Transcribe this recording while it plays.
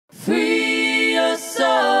Free your soul.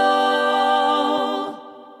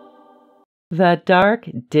 The dark,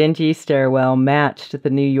 dingy stairwell matched the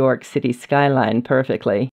New York City skyline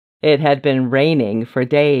perfectly. It had been raining for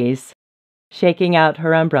days. Shaking out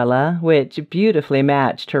her umbrella, which beautifully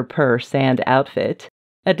matched her purse and outfit,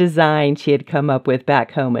 a design she had come up with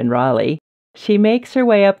back home in Raleigh, she makes her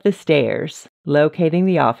way up the stairs, locating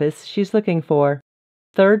the office she's looking for.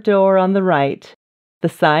 Third door on the right. The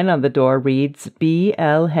sign on the door reads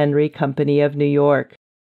B.L. Henry Company of New York.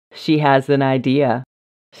 She has an idea.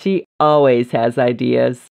 She always has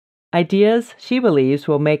ideas. Ideas she believes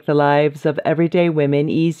will make the lives of everyday women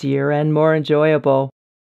easier and more enjoyable.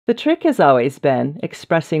 The trick has always been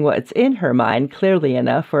expressing what's in her mind clearly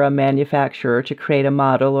enough for a manufacturer to create a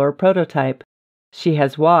model or prototype. She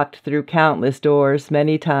has walked through countless doors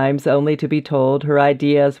many times only to be told her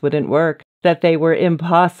ideas wouldn't work, that they were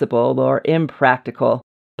impossible or impractical.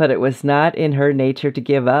 But it was not in her nature to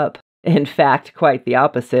give up. In fact, quite the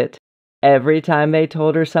opposite. Every time they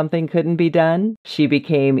told her something couldn't be done, she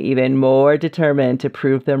became even more determined to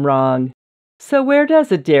prove them wrong. So where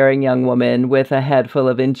does a daring young woman with a head full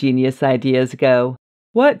of ingenious ideas go?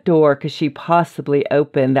 What door could she possibly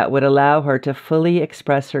open that would allow her to fully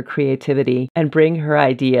express her creativity and bring her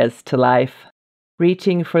ideas to life?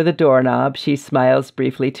 Reaching for the doorknob, she smiles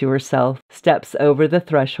briefly to herself, steps over the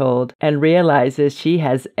threshold, and realizes she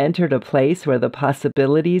has entered a place where the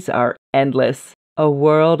possibilities are endless, a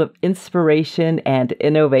world of inspiration and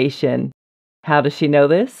innovation. How does she know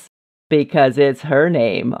this? Because it's her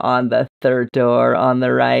name on the third door on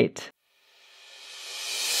the right.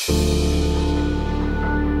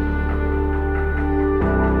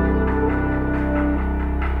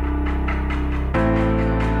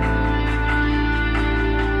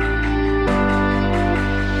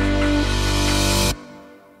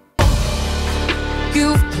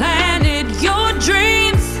 You've planted your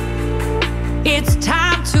dreams. It's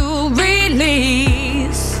time to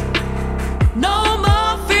release. No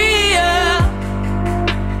more fear.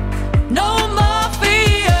 No more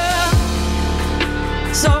fear.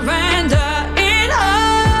 Surrender in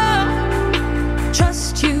her.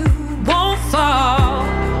 Trust you won't fall.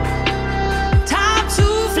 Time to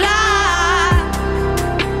fly.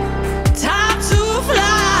 Time to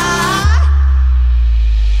fly.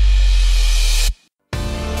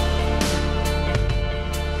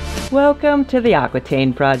 Welcome to the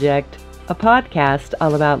Aquitaine Project, a podcast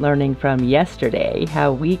all about learning from yesterday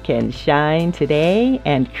how we can shine today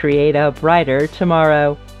and create a brighter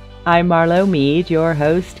tomorrow. I'm Marlo Mead, your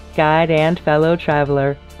host, guide, and fellow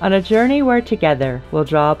traveler, on a journey where together we'll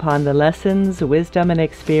draw upon the lessons, wisdom, and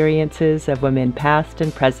experiences of women past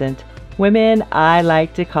and present, women I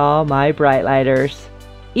like to call my bright lighters.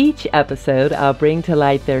 Each episode, I'll bring to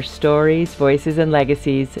light their stories, voices, and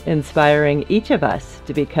legacies, inspiring each of us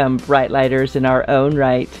to become bright lighters in our own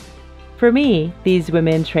right. For me, these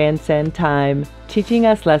women transcend time, teaching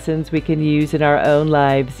us lessons we can use in our own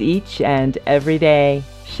lives each and every day.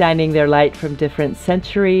 Shining their light from different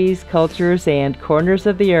centuries, cultures, and corners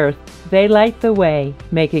of the earth, they light the way,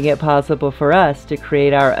 making it possible for us to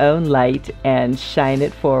create our own light and shine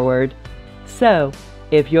it forward. So,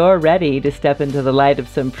 if you're ready to step into the light of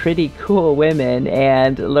some pretty cool women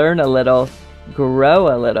and learn a little,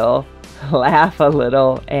 grow a little, laugh a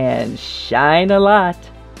little, and shine a lot,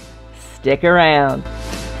 stick around.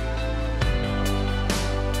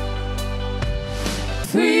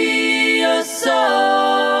 Free your soul.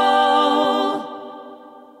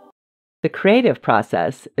 The creative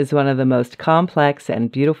process is one of the most complex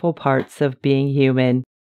and beautiful parts of being human.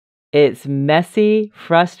 It's messy,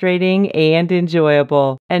 frustrating, and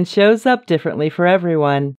enjoyable, and shows up differently for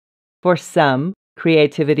everyone. For some,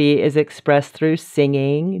 creativity is expressed through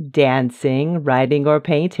singing, dancing, writing, or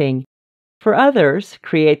painting. For others,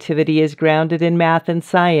 creativity is grounded in math and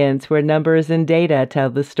science, where numbers and data tell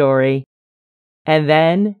the story. And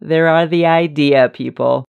then there are the idea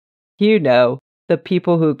people. You know, the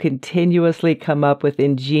people who continuously come up with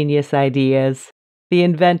ingenious ideas. The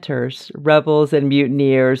inventors, rebels, and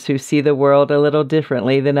mutineers who see the world a little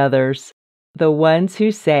differently than others. The ones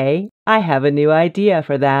who say, I have a new idea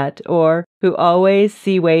for that, or who always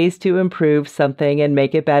see ways to improve something and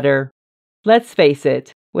make it better. Let's face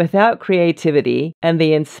it, without creativity and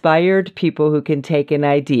the inspired people who can take an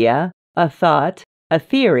idea, a thought, a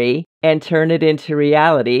theory, and turn it into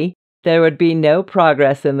reality, there would be no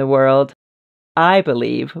progress in the world. I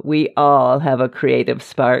believe we all have a creative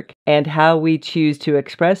spark, and how we choose to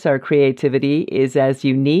express our creativity is as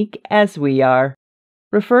unique as we are.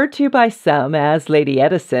 Referred to by some as Lady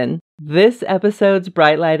Edison, this episode's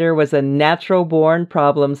Brightlighter was a natural-born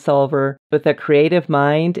problem solver with a creative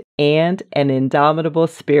mind and an indomitable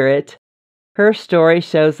spirit. Her story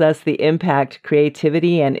shows us the impact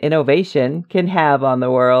creativity and innovation can have on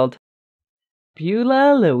the world.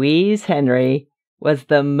 Beulah Louise Henry was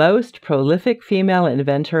the most prolific female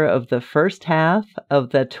inventor of the first half of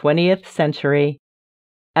the 20th century.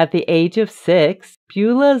 At the age of 6,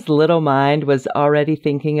 Beulah's little mind was already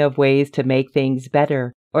thinking of ways to make things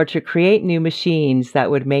better or to create new machines that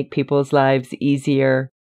would make people's lives easier.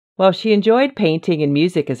 While she enjoyed painting and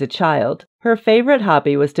music as a child, her favorite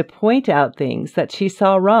hobby was to point out things that she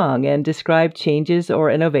saw wrong and describe changes or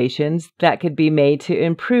innovations that could be made to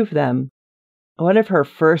improve them. One of her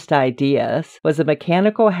first ideas was a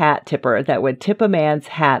mechanical hat tipper that would tip a man's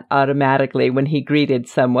hat automatically when he greeted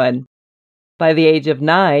someone. By the age of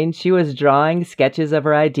 9, she was drawing sketches of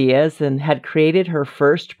her ideas and had created her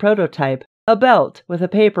first prototype, a belt with a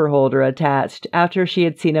paper holder attached, after she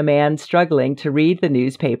had seen a man struggling to read the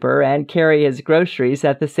newspaper and carry his groceries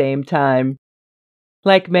at the same time.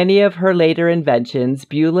 Like many of her later inventions,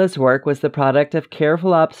 Beulah's work was the product of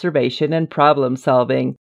careful observation and problem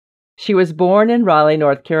solving. She was born in Raleigh,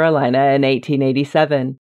 North Carolina in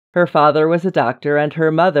 1887. Her father was a doctor and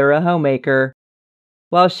her mother a homemaker.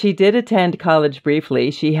 While she did attend college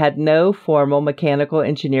briefly, she had no formal mechanical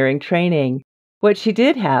engineering training. What she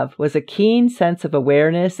did have was a keen sense of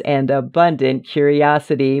awareness and abundant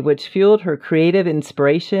curiosity, which fueled her creative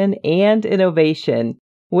inspiration and innovation,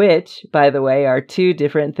 which, by the way, are two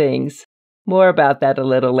different things. More about that a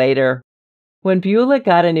little later. When Beulah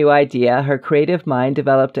got a new idea, her creative mind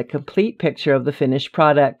developed a complete picture of the finished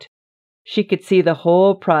product. She could see the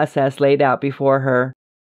whole process laid out before her.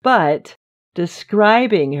 But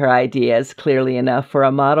describing her ideas clearly enough for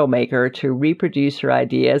a model maker to reproduce her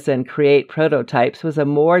ideas and create prototypes was a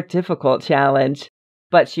more difficult challenge.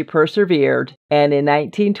 But she persevered, and in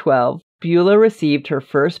 1912, Beulah received her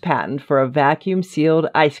first patent for a vacuum-sealed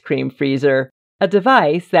ice cream freezer, a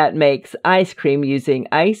device that makes ice cream using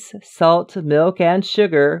ice, salt, milk, and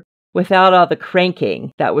sugar without all the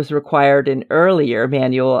cranking that was required in earlier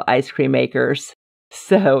manual ice cream makers.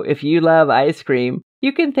 So, if you love ice cream,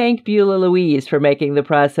 you can thank Beulah Louise for making the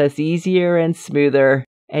process easier and smoother.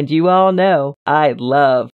 And you all know I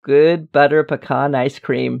love good butter pecan ice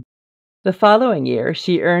cream. The following year,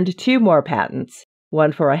 she earned 2 more patents,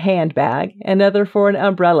 one for a handbag, another for an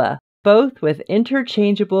umbrella, both with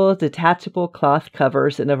interchangeable detachable cloth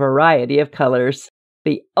covers in a variety of colors.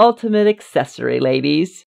 The ultimate accessory,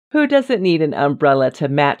 ladies. Who doesn't need an umbrella to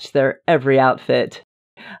match their every outfit?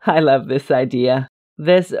 I love this idea.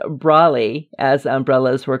 This brolly, as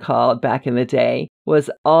umbrellas were called back in the day, was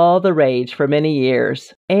all the rage for many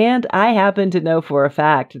years. And I happen to know for a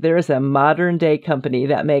fact there is a modern-day company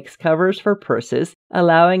that makes covers for purses,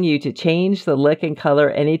 allowing you to change the look and color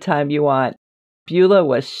anytime you want. Beulah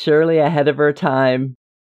was surely ahead of her time.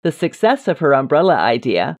 The success of her umbrella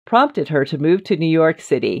idea prompted her to move to New York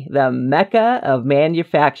City, the mecca of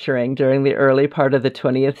manufacturing during the early part of the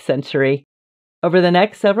 20th century. Over the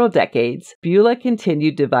next several decades, Beulah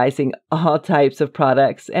continued devising all types of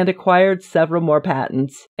products and acquired several more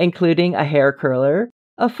patents, including a hair curler,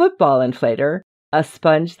 a football inflator, a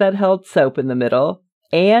sponge that held soap in the middle,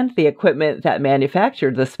 and the equipment that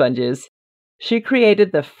manufactured the sponges. She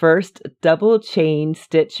created the first double-chain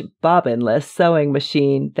stitch bobbinless sewing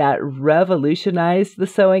machine that revolutionized the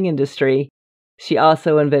sewing industry. She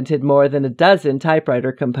also invented more than a dozen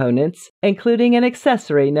typewriter components, including an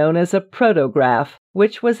accessory known as a protograph,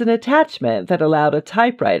 which was an attachment that allowed a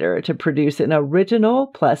typewriter to produce an original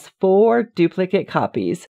plus 4 duplicate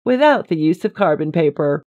copies without the use of carbon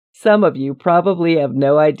paper. Some of you probably have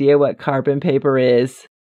no idea what carbon paper is.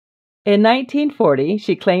 In 1940,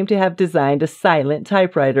 she claimed to have designed a silent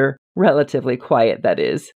typewriter, relatively quiet that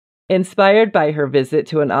is, inspired by her visit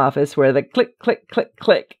to an office where the click, click, click,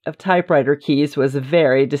 click of typewriter keys was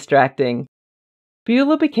very distracting.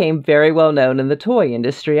 Beulah became very well known in the toy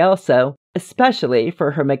industry also, especially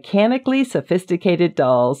for her mechanically sophisticated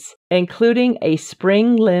dolls, including a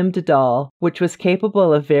spring-limbed doll, which was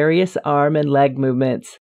capable of various arm and leg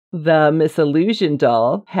movements. The Miss Illusion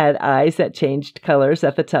doll had eyes that changed colors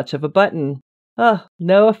at the touch of a button. Oh,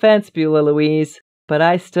 no offense, Beulah Louise, but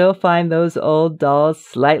I still find those old dolls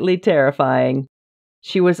slightly terrifying.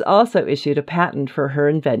 She was also issued a patent for her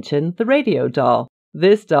invention, the radio doll.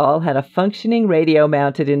 This doll had a functioning radio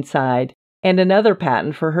mounted inside, and another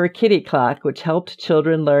patent for her kitty clock, which helped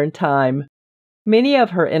children learn time. Many of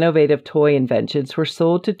her innovative toy inventions were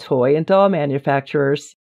sold to toy and doll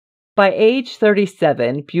manufacturers. By age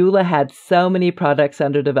 37, Beulah had so many products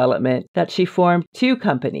under development that she formed two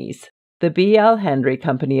companies, the B.L. Henry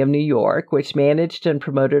Company of New York, which managed and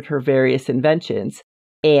promoted her various inventions,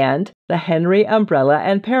 and the Henry Umbrella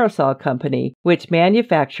and Parasol Company, which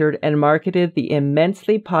manufactured and marketed the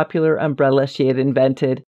immensely popular umbrella she had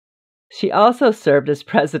invented. She also served as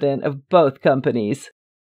president of both companies.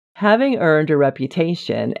 Having earned a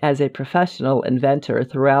reputation as a professional inventor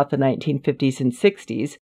throughout the 1950s and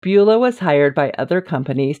 60s, Beulah was hired by other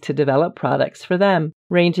companies to develop products for them,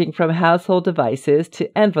 ranging from household devices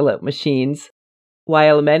to envelope machines.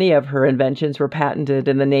 While many of her inventions were patented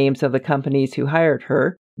in the names of the companies who hired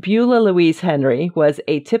her, Beulah Louise Henry was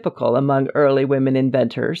atypical among early women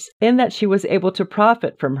inventors in that she was able to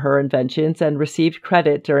profit from her inventions and received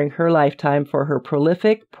credit during her lifetime for her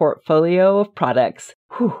prolific portfolio of products.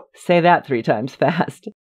 Say that 3 times fast.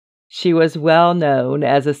 She was well known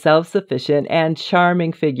as a self-sufficient and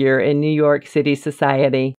charming figure in New York City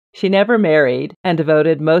society. She never married and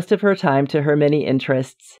devoted most of her time to her many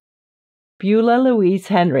interests. Beulah Louise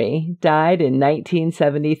Henry died in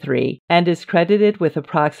 1973 and is credited with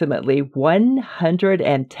approximately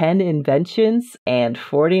 110 inventions and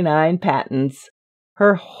 49 patents.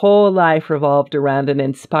 Her whole life revolved around an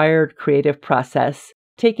inspired creative process,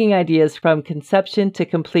 taking ideas from conception to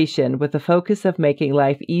completion with the focus of making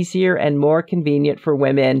life easier and more convenient for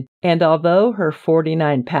women. And although her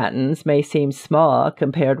 49 patents may seem small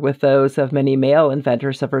compared with those of many male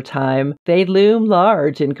inventors of her time, they loom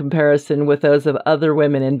large in comparison with those of other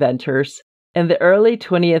women inventors. In the early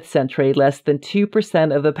 20th century, less than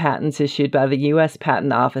 2% of the patents issued by the U.S.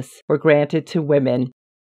 Patent Office were granted to women.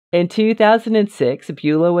 In 2006,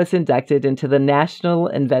 Beulah was inducted into the National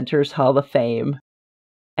Inventors Hall of Fame.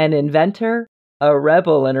 An inventor, a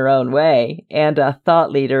rebel in her own way, and a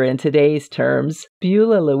thought leader in today's terms,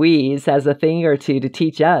 Beulah Louise has a thing or two to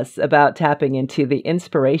teach us about tapping into the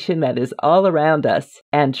inspiration that is all around us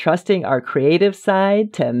and trusting our creative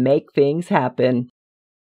side to make things happen.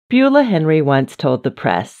 Beulah Henry once told the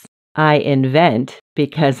press, "I invent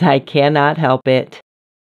because I cannot help it."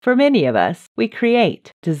 For many of us, we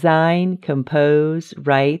create, design, compose,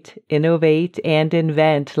 write, innovate, and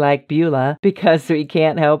invent like Beulah because we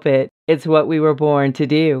can't help it. It's what we were born to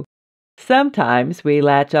do. Sometimes we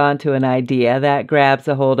latch on to an idea that grabs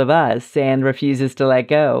a hold of us and refuses to let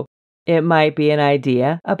go. It might be an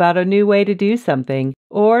idea about a new way to do something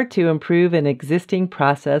or to improve an existing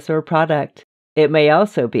process or product. It may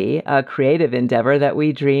also be a creative endeavor that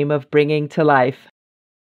we dream of bringing to life.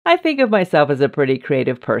 I think of myself as a pretty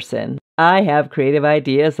creative person. I have creative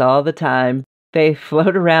ideas all the time. They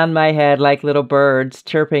float around my head like little birds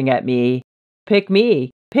chirping at me. Pick me!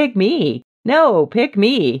 Pick me! No, pick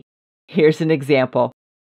me! Here's an example.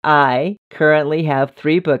 I currently have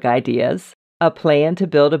 3 book ideas, a plan to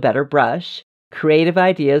build a better brush, creative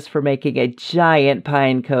ideas for making a giant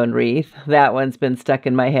pine cone wreath, that one's been stuck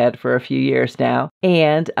in my head for a few years now,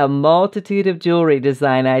 and a multitude of jewelry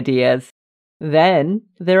design ideas. Then,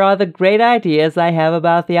 there are the great ideas I have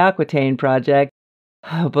about the Aquitaine project.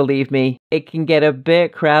 Oh, believe me, it can get a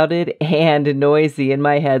bit crowded and noisy in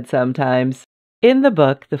my head sometimes. In the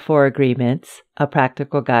book, The 4 Agreements, A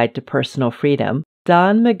Practical Guide to Personal Freedom,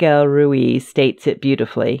 Don Miguel Ruiz states it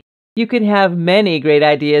beautifully. You can have many great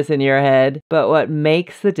ideas in your head, but what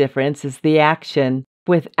makes the difference is the action.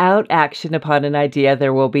 Without action upon an idea,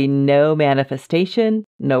 there will be no manifestation,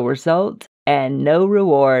 no result, and no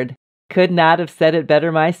reward. Could not have said it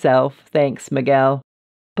better myself, thanks, Miguel.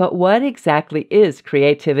 But what exactly is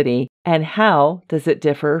creativity, and how does it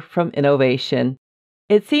differ from innovation?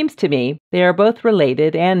 It seems to me they are both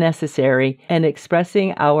related and necessary in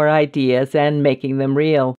expressing our ideas and making them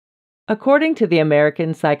real. According to the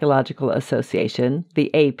American Psychological Association,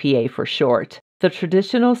 the APA for short, the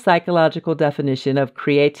traditional psychological definition of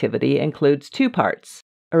creativity includes 2 parts,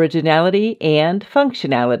 originality and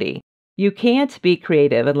functionality. You can't be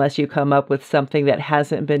creative unless you come up with something that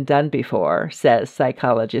hasn't been done before, says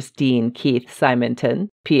psychologist Dean Keith Simonton,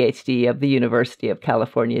 PhD of the University of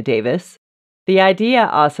California, Davis. The idea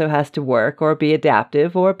also has to work or be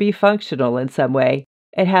adaptive or be functional in some way.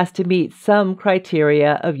 It has to meet some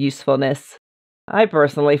criteria of usefulness. I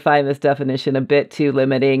personally find this definition a bit too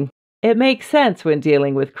limiting. It makes sense when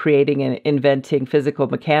dealing with creating and inventing physical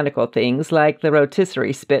mechanical things like the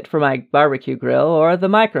rotisserie spit for my barbecue grill or the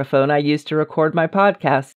microphone I use to record my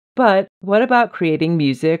podcast. But what about creating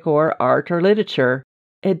music or art or literature?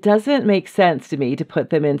 It doesn't make sense to me to put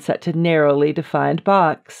them in such a narrowly defined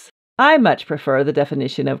box. I much prefer the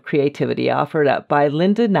definition of creativity offered up by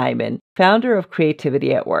Linda Nyman, founder of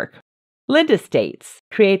Creativity at Work. Linda states,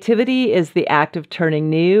 creativity is the act of turning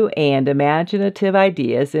new and imaginative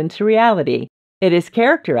ideas into reality. It is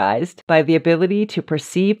characterized by the ability to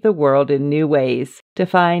perceive the world in new ways, to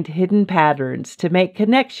find hidden patterns, to make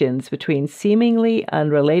connections between seemingly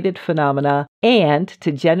unrelated phenomena, and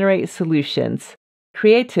to generate solutions.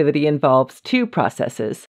 Creativity involves two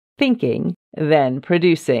processes, thinking, then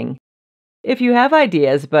producing. If you have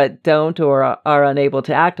ideas but don't or are unable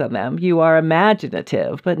to act on them, you are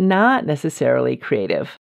imaginative but not necessarily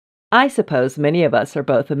creative. I suppose many of us are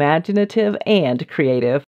both imaginative and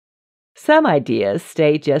creative. Some ideas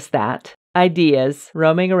stay just that, ideas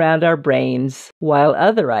roaming around our brains, while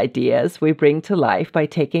other ideas we bring to life by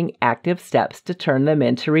taking active steps to turn them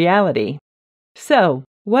into reality. So,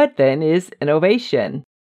 what then is innovation?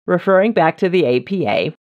 Referring back to the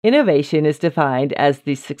APA, innovation is defined as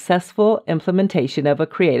the successful implementation of a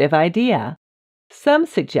creative idea. Some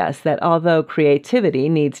suggest that although creativity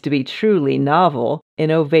needs to be truly novel,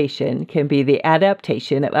 innovation can be the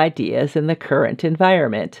adaptation of ideas in the current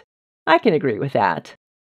environment. I can agree with that.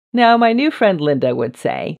 Now, my new friend Linda would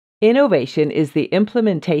say, innovation is the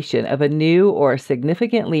implementation of a new or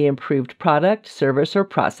significantly improved product, service, or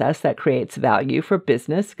process that creates value for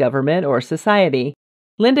business, government, or society.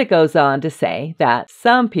 Linda goes on to say that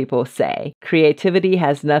some people say creativity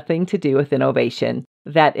has nothing to do with innovation,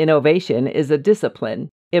 that innovation is a discipline,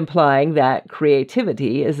 implying that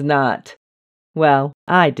creativity is not. Well,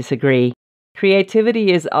 I disagree.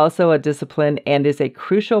 Creativity is also a discipline and is a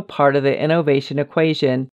crucial part of the innovation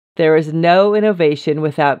equation. There is no innovation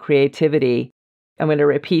without creativity. I'm going to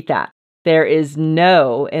repeat that. There is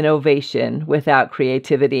no innovation without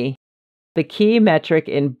creativity. The key metric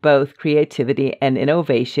in both creativity and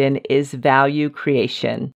innovation is value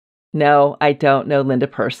creation. No, I don't know Linda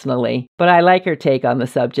personally, but I like her take on the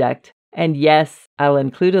subject. And yes, I'll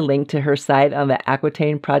include a link to her site on the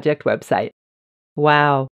Aquitaine Project website.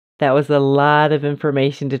 Wow, that was a lot of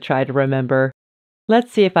information to try to remember.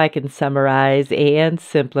 Let's see if I can summarize and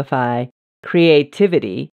simplify.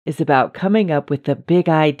 Creativity is about coming up with the big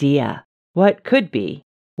idea, what could be,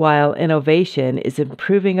 while innovation is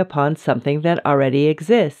improving upon something that already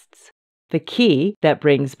exists. The key that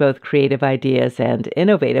brings both creative ideas and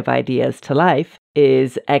innovative ideas to life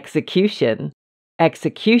is execution.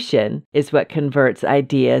 Execution is what converts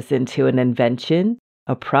ideas into an invention,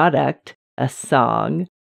 a product, a song,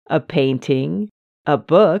 a painting, a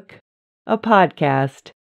book, a podcast.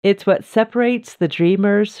 It's what separates the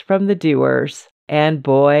dreamers from the doers. And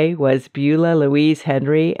boy, was Beulah Louise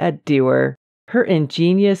Henry a doer. Her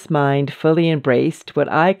ingenious mind fully embraced what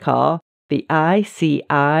I call the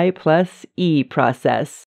ICI plus E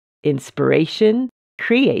process: inspiration,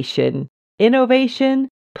 creation, innovation,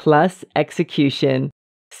 plus execution.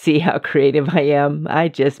 See how creative I am? I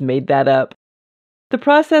just made that up. The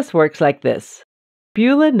process works like this.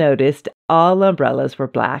 Beulah noticed all umbrellas were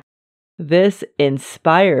black. This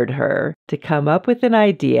inspired her to come up with an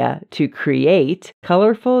idea to create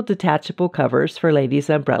colorful detachable covers for ladies'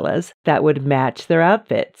 umbrellas that would match their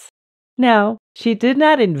outfits. Now, she did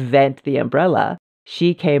not invent the umbrella.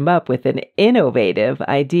 She came up with an innovative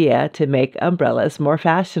idea to make umbrellas more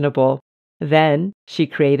fashionable. Then she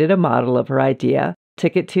created a model of her idea,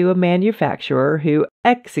 took it to a manufacturer who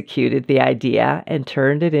executed the idea and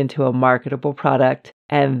turned it into a marketable product.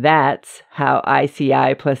 And that's how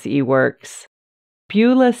ICI plus E works.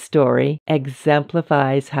 Beulah's story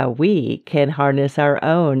exemplifies how we can harness our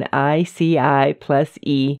own ICI plus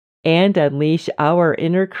E and unleash our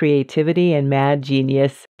inner creativity and mad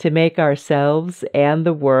genius to make ourselves and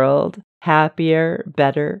the world happier,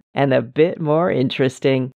 better, and a bit more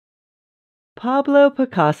interesting. Pablo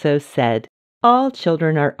Picasso said, "All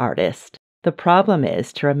children are artists. The problem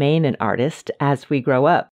is to remain an artist as we grow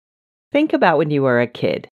up." Think about when you were a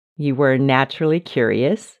kid. You were naturally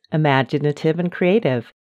curious, imaginative, and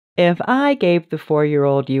creative. If I gave the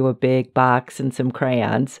 4-year-old you a big box and some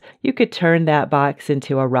crayons, you could turn that box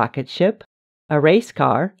into a rocket ship, a race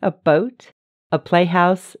car, a boat, a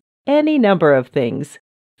playhouse, any number of things.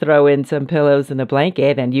 Throw in some pillows and a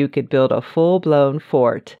blanket and you could build a full-blown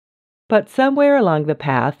fort. But somewhere along the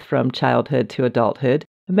path from childhood to adulthood,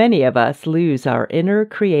 many of us lose our inner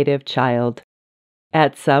creative child.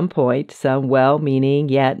 At some point, some well-meaning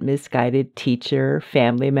yet misguided teacher,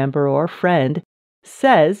 family member, or friend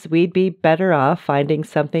says we'd be better off finding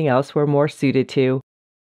something else we're more suited to.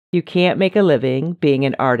 You can't make a living being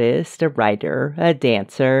an artist, a writer, a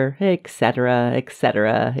dancer, etc.,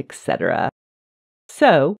 etc., etc.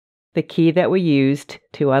 So, the key that we used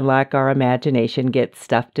to unlock our imagination gets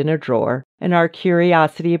stuffed in a drawer, and our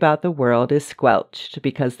curiosity about the world is squelched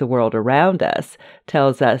because the world around us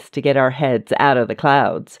tells us to get our heads out of the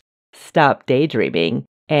clouds. stop daydreaming,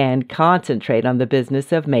 and concentrate on the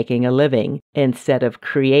business of making a living instead of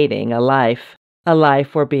creating a life. A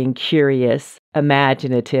life where being curious,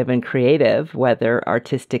 imaginative, and creative, whether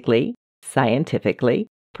artistically, scientifically,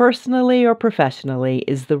 personally, or professionally,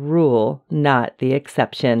 is the rule, not the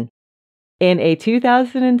exception. In a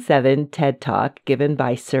 2007 TED Talk given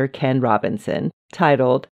by Sir Ken Robinson,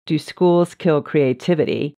 titled, "Do Schools Kill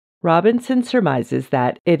Creativity?" Robinson surmises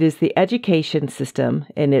that it is the education system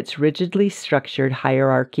in its rigidly structured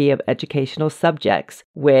hierarchy of educational subjects,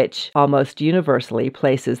 which almost universally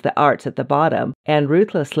places the arts at the bottom and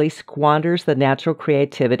ruthlessly squanders the natural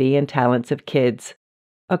creativity and talents of kids.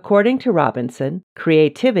 According to Robinson,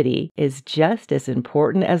 creativity is just as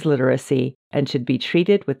important as literacy and should be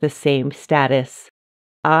treated with the same status.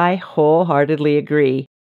 I wholeheartedly agree.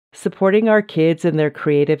 Supporting our kids in their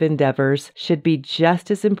creative endeavors should be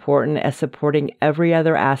just as important as supporting every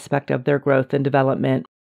other aspect of their growth and development.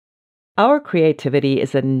 Our creativity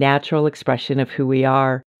is a natural expression of who we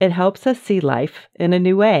are. It helps us see life in a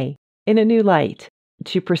new way, in a new light,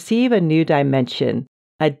 to perceive a new dimension,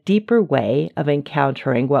 a deeper way of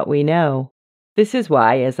encountering what we know. This is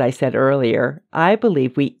why, as I said earlier, I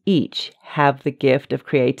believe we each have the gift of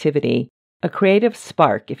creativity, a creative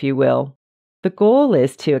spark, if you will. The goal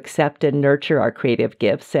is to accept and nurture our creative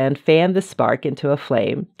gifts and fan the spark into a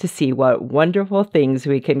flame to see what wonderful things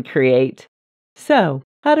we can create. So,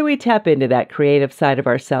 how do we tap into that creative side of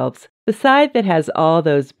ourselves, the side that has all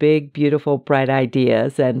those big, beautiful, bright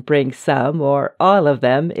ideas and bring some or all of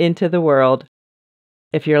them into the world?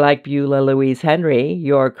 If you're like Beulah Louise Henry,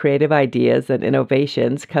 your creative ideas and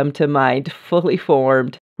innovations come to mind fully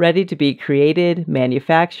formed, ready to be created,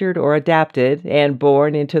 manufactured, or adapted and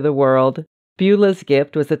born into the world. Beulah's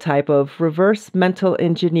gift was a type of reverse mental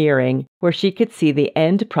engineering, where she could see the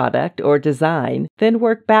end product or design, then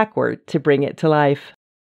work backward to bring it to life.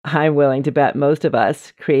 I'm willing to bet most of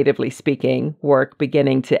us, creatively speaking, work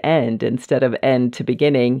beginning to end instead of end to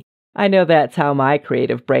beginning. I know that's how my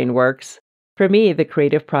creative brain works. For me, the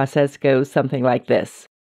creative process goes something like this.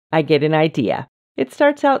 I get an idea. It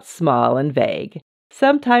starts out small and vague.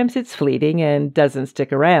 Sometimes it's fleeting and doesn't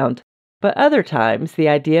stick around. But other times, the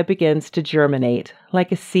idea begins to germinate,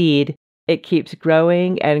 like a seed. It keeps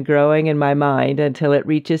growing and growing in my mind until it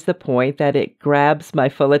reaches the point that it grabs my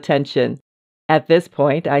full attention. At this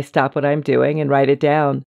point, I stop what I'm doing and write it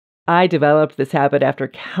down. I developed this habit after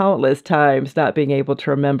countless times not being able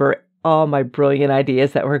to remember all my brilliant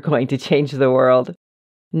ideas that were going to change the world.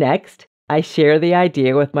 Next, I share the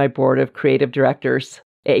idea with my board of creative directors,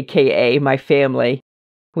 aka my family.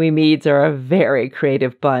 We Meads are a very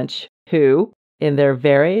creative bunch who, in their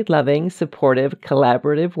very loving, supportive,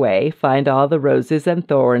 collaborative way, find all the roses and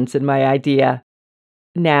thorns in my idea.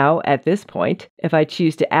 Now, at this point, if I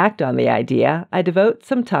choose to act on the idea, I devote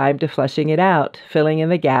some time to fleshing it out, filling in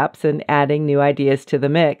the gaps, and adding new ideas to the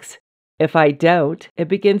mix. If I don't, it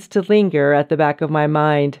begins to linger at the back of my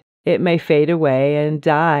mind. It may fade away and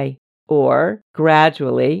die. Or,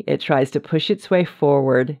 gradually, it tries to push its way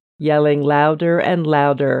forward, yelling louder and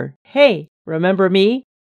louder, "Hey, remember me?"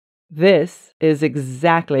 This is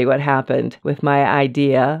exactly what happened with my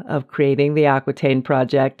idea of creating the Aquitaine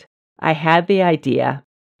Project. I had the idea.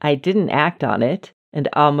 I didn't act on it, and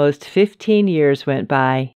almost 15 years went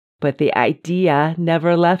by, but the idea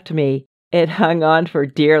never left me. It hung on for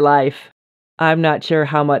dear life. I'm not sure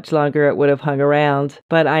how much longer it would have hung around,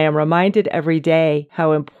 but I am reminded every day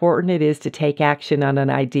how important it is to take action on an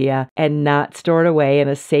idea and not store it away in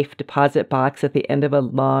a safe deposit box at the end of a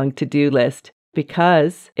long to-do list.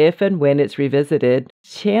 Because if and when it's revisited,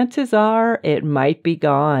 chances are it might be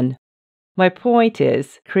gone. My point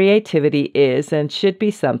is, creativity is and should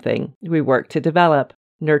be something we work to develop,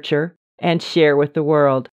 nurture, and share with the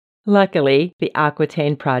world. Luckily, the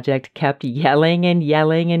Aquitaine Project kept yelling and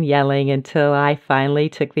yelling and yelling until I finally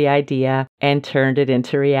took the idea and turned it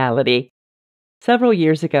into reality. Several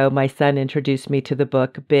years ago, my son introduced me to the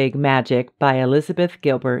book Big Magic by Elizabeth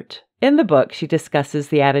Gilbert. In the book, she discusses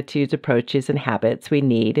the attitudes, approaches, and habits we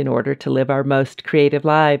need in order to live our most creative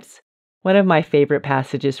lives. One of my favorite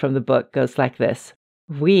passages from the book goes like this: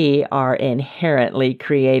 "We are inherently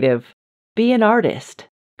creative. Be an artist.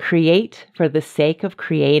 Create for the sake of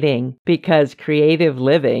creating, because creative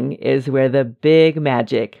living is where the big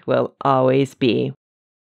magic will always be."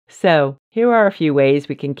 So, here are a few ways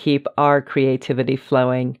we can keep our creativity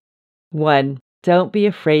flowing. 1. Don't be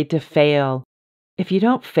afraid to fail. If you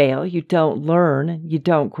don't fail, you don't learn, you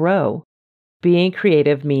don't grow. Being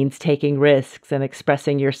creative means taking risks and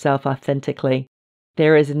expressing yourself authentically.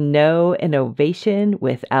 There is no innovation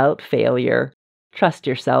without failure. Trust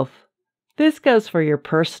yourself. This goes for your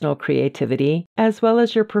personal creativity as well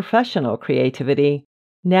as your professional creativity.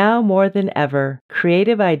 Now more than ever,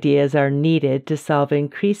 creative ideas are needed to solve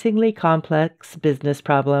increasingly complex business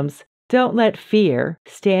problems. Don't let fear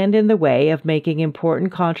stand in the way of making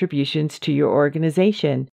important contributions to your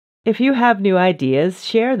organization. If you have new ideas,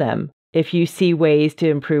 share them. If you see ways to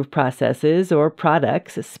improve processes or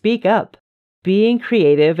products, speak up. Being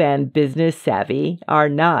creative and business savvy are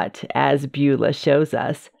not, as Beulah shows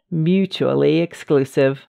us, mutually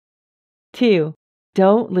exclusive. 2.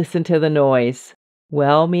 Don't listen to the noise.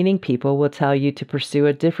 Well-meaning people will tell you to pursue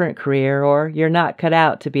a different career, or you're not cut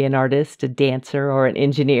out to be an artist, a dancer, or an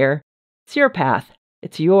engineer. It's your path.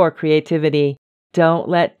 It's your creativity. Don't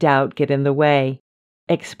let doubt get in the way.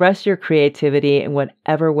 Express your creativity in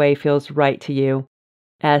whatever way feels right to you.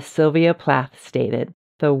 As Sylvia Plath stated,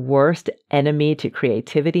 the worst enemy to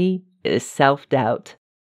creativity is self-doubt.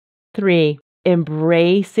 3.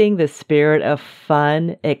 Embracing the spirit of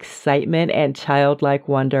fun, excitement, and childlike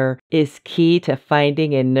wonder is key to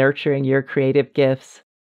finding and nurturing your creative gifts.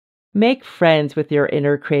 Make friends with your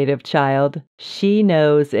inner creative child. She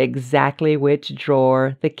knows exactly which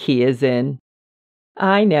drawer the key is in.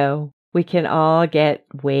 I know we can all get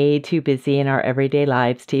way too busy in our everyday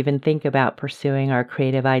lives to even think about pursuing our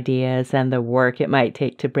creative ideas and the work it might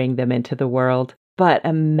take to bring them into the world. But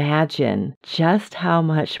imagine just how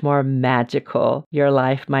much more magical your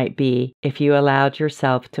life might be if you allowed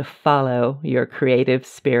yourself to follow your creative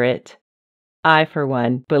spirit. I, for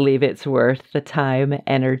one, believe it's worth the time,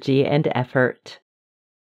 energy, and effort.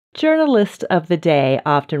 Journalists of the day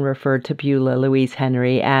often referred to Beulah Louise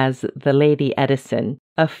Henry as the Lady Edison,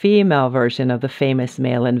 a female version of the famous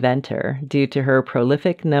male inventor, due to her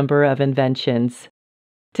prolific number of inventions.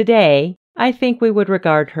 Today, I think we would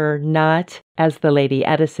regard her not as the Lady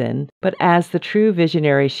Edison, but as the true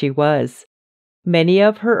visionary she was. Many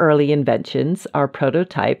of her early inventions are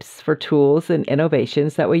prototypes for tools and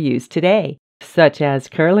innovations that we use today, such as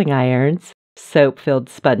curling irons, soap-filled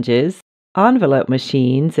sponges, envelope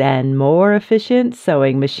machines, and more efficient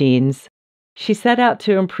sewing machines. She set out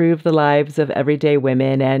to improve the lives of everyday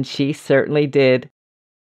women, and she certainly did.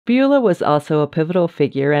 Beulah was also a pivotal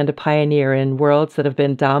figure and a pioneer in worlds that have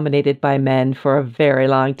been dominated by men for a very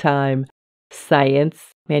long time: science,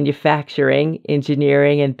 manufacturing,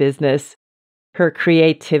 engineering, and business. Her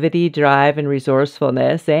creativity, drive, and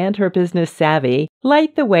resourcefulness, and her business savvy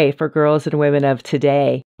light the way for girls and women of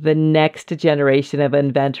today, the next generation of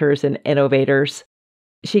inventors and innovators.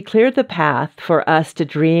 She cleared the path for us to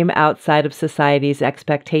dream outside of society's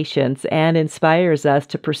expectations and inspires us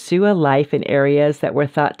to pursue a life in areas that were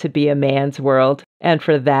thought to be a man's world, and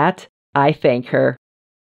for that, I thank her.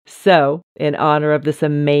 So, in honor of this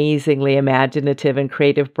amazingly imaginative and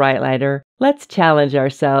creative Brightlighter, let's challenge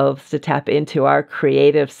ourselves to tap into our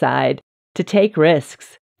creative side, to take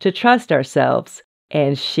risks, to trust ourselves,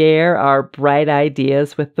 and share our bright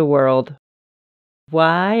ideas with the world.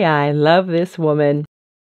 Why I love this woman.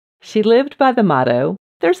 She lived by the motto,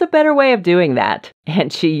 "There's a better way of doing that,"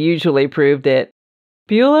 and she usually proved it.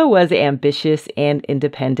 Beulah was ambitious and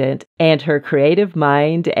independent, and her creative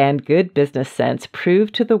mind and good business sense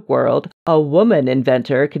proved to the world a woman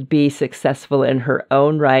inventor could be successful in her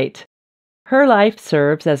own right. Her life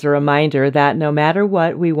serves as a reminder that no matter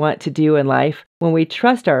what we want to do in life, when we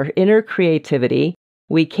trust our inner creativity,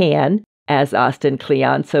 we can, as Austin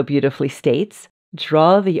Kleon so beautifully states,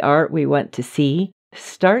 draw the art we want to see,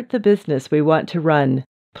 start the business we want to run,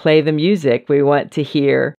 play the music we want to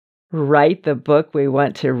hear, write the book we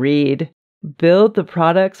want to read, build the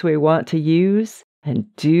products we want to use, and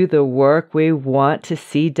do the work we want to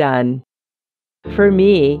see done. For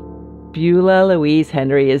me, Beulah Louise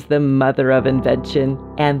Henry is the mother of invention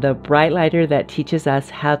and the Brightlighter that teaches us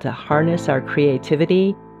how to harness our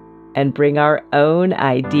creativity and bring our own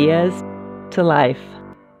ideas to life.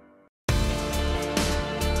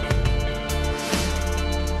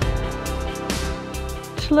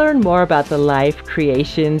 To learn more about the life,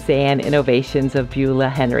 creations, and innovations of Beulah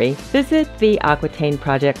Henry, visit the Aquitaine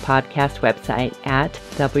Project podcast website at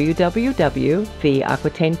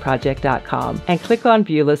www.theaquitaineproject.com and click on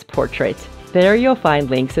Beulah's portrait. There you'll find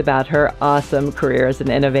links about her awesome career as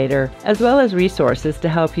an innovator, as well as resources to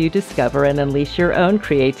help you discover and unleash your own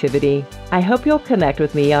creativity. I hope you'll connect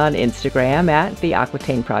with me on Instagram at The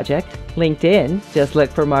Aquitaine Project, LinkedIn, just look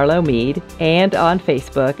for Marlo Mead, and on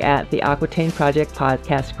Facebook at The Aquitaine Project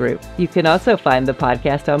Podcast Group. You can also find the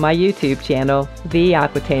podcast on my YouTube channel, The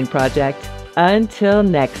Aquitaine Project. Until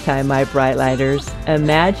next time, my Brightlighters,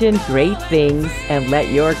 imagine great things and let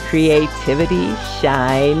your creativity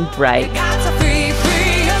shine bright.